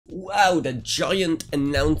Wow, the giant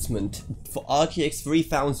announcement for RTX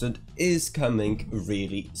 3000 is coming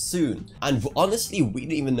really soon. And honestly, we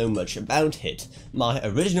didn't even know much about it. My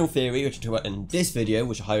original theory, which I talked about in this video,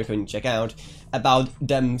 which I highly recommend you check out, about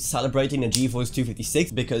them celebrating the GeForce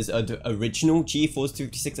 256 because of the original GeForce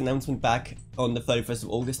 256 announcement back on the 31st of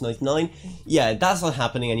August 99. Yeah, that's not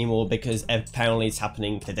happening anymore because apparently it's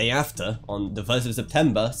happening the day after, on the 1st of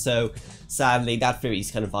September, so sadly that theory is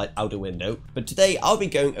kind of like out the window. But today I'll be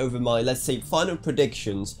going over my, let's say, final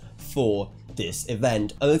predictions for this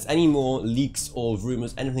event. Unless any more leaks or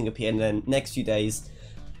rumors, anything appear in the next few days,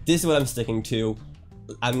 this is what I'm sticking to.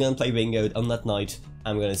 I'm gonna play bingo on that night.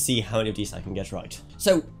 I'm gonna see how many of these I can get right.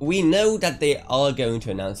 So we know that they are going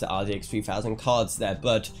to announce the RTX 3000 cards there,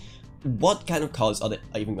 but what kind of cards are they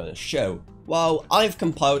even gonna show? Well, I've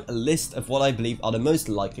compiled a list of what I believe are the most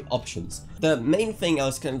likely options. The main thing I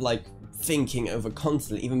was kind of like thinking over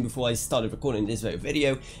constantly, even before I started recording this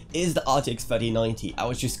video, is the RTX 3090. I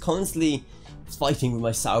was just constantly fighting with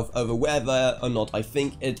myself over whether or not I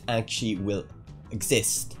think it actually will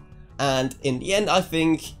exist. And in the end, I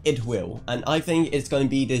think it will. And I think it's going to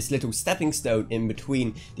be this little stepping stone in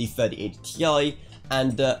between the 3080 Ti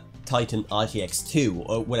and the Titan RTX 2,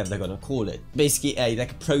 or whatever they're going to call it. Basically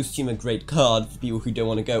like a prosumer grade card for people who don't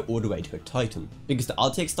want to go all the way to a Titan. Because the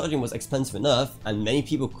RTX Titan was expensive enough, and many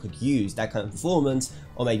people could use that kind of performance,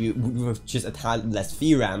 or maybe with just a tad less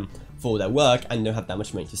VRAM for their work and don't have that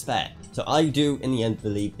much money to spare. So I do in the end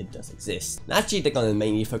believe it does exist. Naturally, they're going to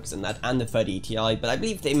mainly focus on that and the 3080 Ti, but I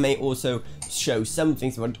believe they may also show some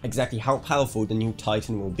things about exactly how powerful the new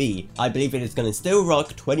Titan will be. I believe it is going to still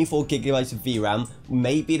rock 24GB of VRAM,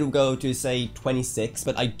 maybe it'll go to say 26,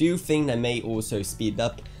 but I do think they may also speed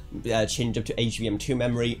up, change up to HBM2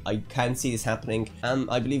 memory. I can see this happening, and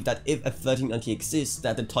I believe that if a 1390 exists,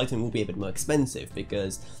 that the Titan will be a bit more expensive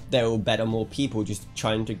because there will better more people just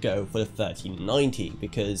trying to go for the 1390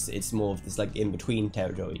 because it's more of this like in-between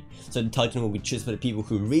territory. So the Titan will be just for the people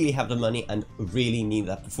who really have the money and really need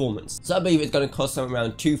that performance. So I believe it's going to cost somewhere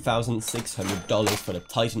around $2,600 for the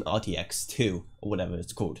Titan RTX 2. Or whatever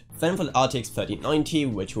it's called. Then for the RTX 3090,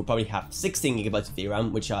 which will probably have 16GB of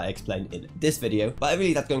VRAM, which I explained in this video, but I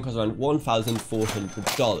believe that's going to cost around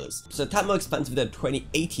 $1,400. So that's more expensive than the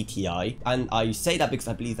 2080 Ti, and I say that because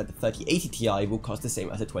I believe that the 3080 Ti will cost the same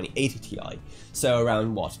as the 2080 Ti. So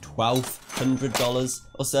around what, $1,200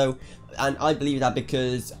 or so? And I believe that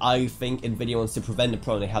because I think Nvidia wants to prevent the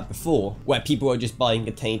problem they had before, where people were just buying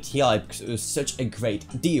the 1080 Ti because it was such a great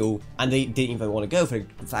deal, and they didn't even want to go for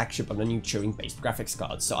the flagship of the new Turing-based graphics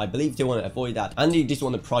cards. So I believe they want to avoid that, and they just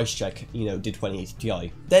want to price check, you know, the 2080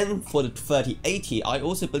 Ti. Then for the 3080, I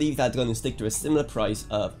also believe that they're going to stick to a similar price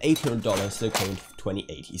of $800 to the current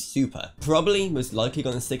 2080 Super. Probably most likely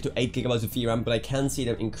going to stick to 8GB of VRAM, but I can see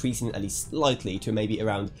them increasing at least slightly to maybe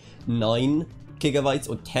around 9GB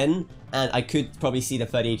or 10, and I could probably see the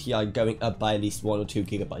 3080 Ti going up by at least 1 or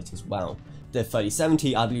 2GB as well. The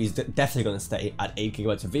 3070 I believe is definitely going to stay at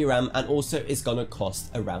 8GB of VRAM, and also is going to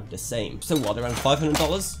cost around the same. So what, around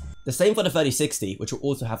 $500? The same for the 3060, which will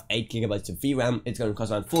also have 8GB of VRAM. It's going to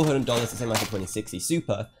cost around $400, the same as the 2060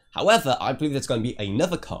 Super. However, I believe there's going to be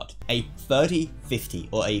another card, a 3050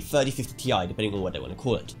 or a 3050 Ti, depending on what they want to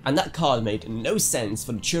call it. And that card made no sense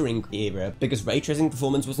for the Turing era because ray tracing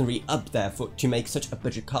performance wasn't really up there to make such a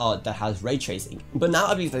budget card that has ray tracing. But now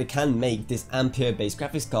I believe that they can make this Ampere based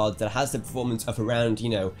graphics card that has the performance of around, you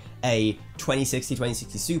know, a 2060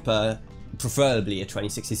 Super, preferably a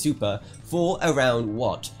 2060 Super, for around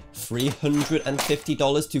what?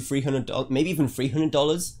 $350 to $300, maybe even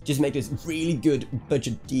 $300. Just make this really good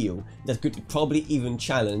budget deal that could probably even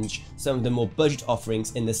challenge some of the more budget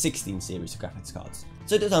offerings in the 16 series of graphics cards.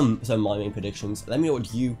 So those are some of my main predictions. Let me know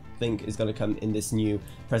what you think is going to come in this new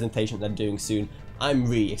presentation they're doing soon. I'm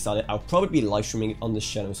really excited. I'll probably be live streaming it on this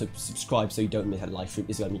channel, so subscribe so you don't miss that live stream.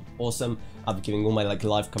 It's going to be awesome. I'll be giving all my like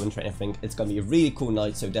live commentary and everything. It's going to be a really cool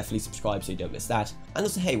night, so definitely subscribe so you don't miss that. And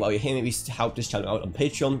also, hey, while you're here, maybe help this channel out on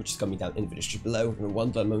Patreon, which is going to be down in the description below.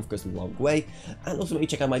 $1 a month goes a long way. And also maybe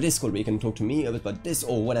check out my Discord where you can talk to me about this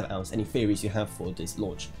or whatever else, any theories you have for this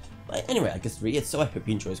launch. But anyway, I guess really it, so I hope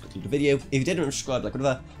you enjoyed the video. If you didn't, subscribe, like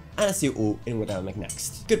whatever, and I'll see you all in what I make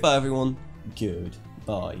next. Goodbye everyone,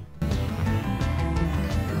 goodbye.